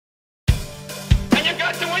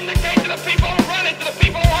got to indicate to the people who run it, to the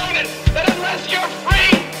people who own it, that unless you're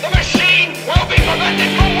free, the machine will be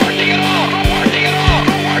prevented from working at all. From working at all.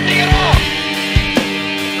 From working at all.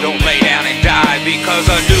 Don't lay down and die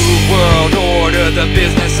because a new world order, the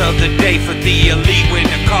business of the day for the elite when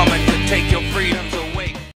they're coming to take your freedoms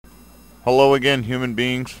away. Hello again, human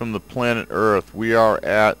beings from the planet Earth. We are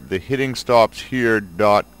at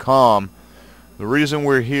thehittingstopshere.com. The reason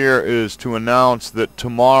we're here is to announce that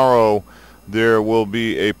tomorrow there will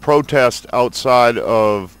be a protest outside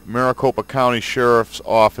of Maricopa County Sheriff's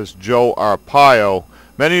Office, Joe Arpaio.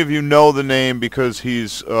 Many of you know the name because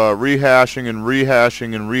he's rehashing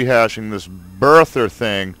this birther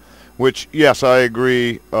thing, which, yes, I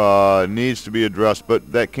agree, needs to be addressed,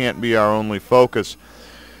 but that can't be our only focus.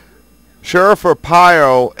 Sherrif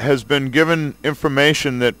Arpaio has been given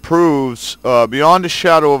information that proves, beyond a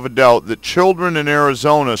shadow of a doubt, that children in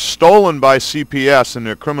Arizona, stolen by CPS in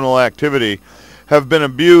their criminal activity, have been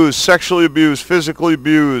abused, sexually abused, physically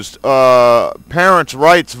abused, parents'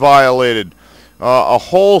 rights violated, a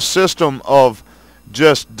whole system of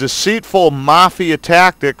just deceitful mafia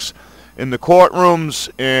tactics in the courtrooms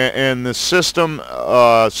and the system.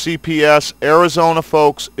 CPS, Arizona,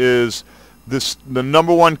 folks, is the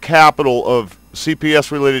number one capital of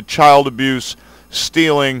CPS-related child abuse,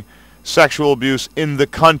 stealing, sexual abuse in the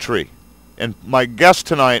country. And my guest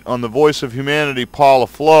tonight on The Voice of Humanity,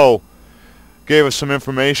 Paula, gave us some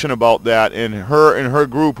information about that. And her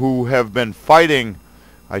group, who have been fighting,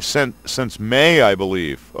 since May, I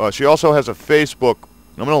believe. She also has a Facebook.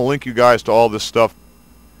 I'm going to link you guys to all this stuff.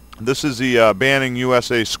 This is the Banning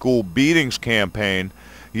USA School Beatings campaign.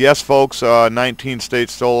 Yes, folks, 19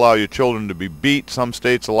 states still allow your children to be beat. Some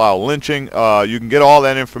states allow lynching. You can get all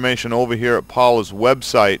that information over here at Paula's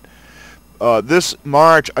website. This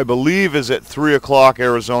march, I believe, is at 3 o'clock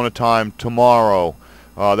Arizona time tomorrow.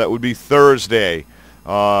 That would be Thursday.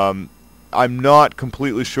 I'm not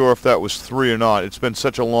completely sure if that was 3 or not. It's been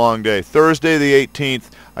such a long day. Thursday the 18th,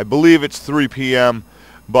 I believe it's 3 p.m.,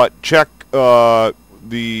 but check the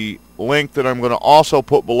link that I'm going to also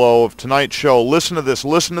put below of tonight's show. Listen to this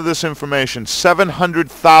information.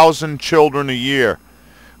 700,000 children a year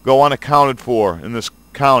go unaccounted for in this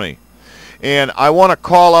county. And I want to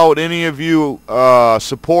call out any of you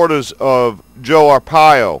supporters of Joe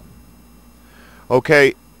Arpaio.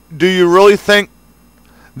 Okay, do you really think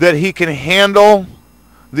that he can handle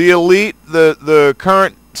the elite, the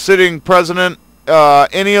current sitting president,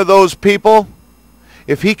 any of those people?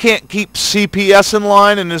 If he can't keep CPS in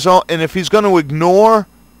line and if he's going to ignore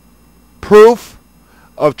proof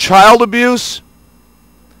of child abuse,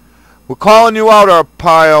 we're calling you out,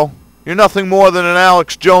 Arpaio. You're nothing more than an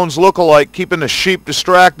Alex Jones lookalike keeping the sheep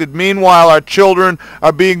distracted. Meanwhile, our children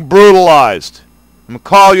are being brutalized. I'm going to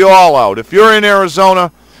call you all out. If you're in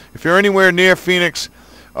Arizona, if you're anywhere near Phoenix,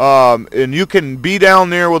 and you can be down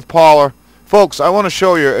there with Paula, folks, I want to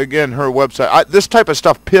show you, again, her website. This type of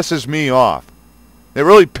stuff pisses me off. It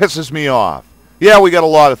really pisses me off. Yeah, we got a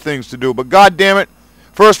lot of things to do, but God damn it,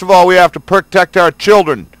 first of all, we have to protect our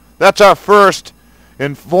children. That's our first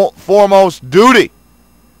and foremost duty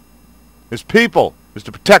as people, is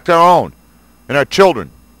to protect our own and our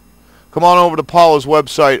children. Come on over to Paula's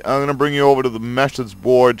website. I'm going to bring you over to the message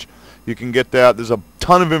boards. You can get that. There's a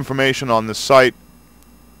ton of information on this site,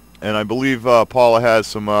 and I believe Paula has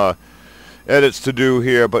some edits to do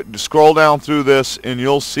here, but scroll down through this and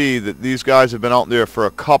you'll see that these guys have been out there for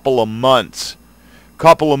a couple of months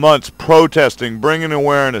protesting, bringing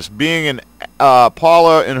awareness, being in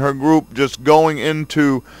Paula and her group just going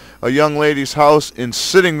into a young lady's house and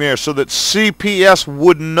sitting there so that CPS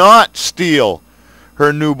would not steal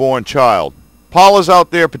her newborn child. Paula's out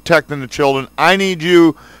there protecting the children. I need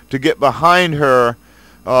you to get behind her.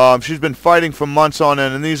 She's been fighting for months on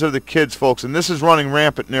end, and these are the kids, folks, and this is running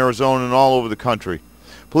rampant in Arizona and all over the country.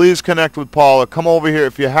 Please connect with Paula. Come over here.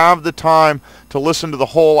 If you have the time to listen to the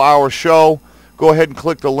whole hour show, go ahead and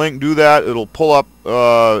click the link. Do that. It'll pull up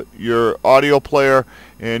your audio player,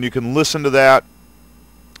 and you can listen to that.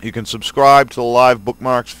 You can subscribe to the live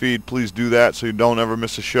bookmarks feed. Please do that so you don't ever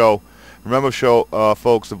miss a show. Remember,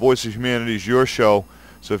 folks, The Voice of Humanity is your show,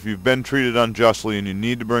 so if you've been treated unjustly and you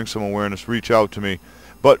need to bring some awareness, reach out to me.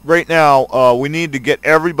 But right now, we need to get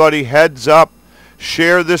everybody heads up.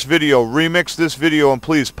 Share this video, remix this video, and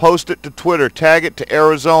please post it to Twitter. Tag it to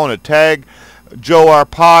Arizona. Tag Joe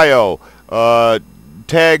Arpaio.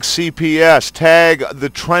 Tag CPS. Tag the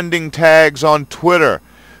trending tags on Twitter.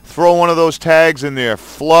 Throw one of those tags in there.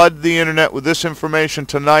 Flood the internet with this information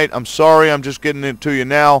tonight. I'm sorry, I'm just getting it to you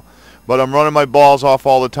now, but I'm running my balls off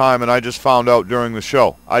all the time, and I just found out during the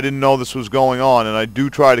show. I didn't know this was going on, and I do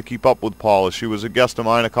try to keep up with Paula. She was a guest of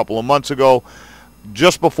mine a couple of months ago.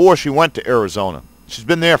 just before she went to Arizona. She's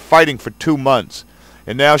been there fighting for 2 months.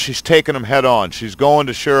 And now she's taking them head on. She's going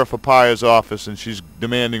to Sherrif Arpaio's office and she's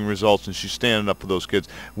demanding results and she's standing up for those kids.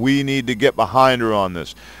 We need to get behind her on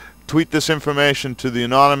this. Tweet this information to the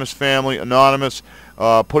Anonymous family. Anonymous,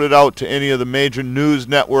 put it out to any of the major news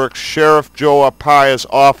networks. Sherrif Joe Arpaio's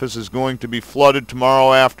office is going to be flooded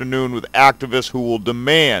tomorrow afternoon with activists who will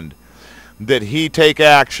demand that he take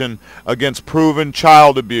action against proven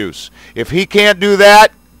child abuse. If he can't do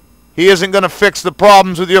that, he isn't going to fix the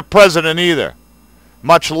problems with your president either.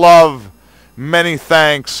 Much love, many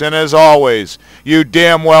thanks, and as always, you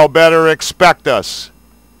damn well better expect us.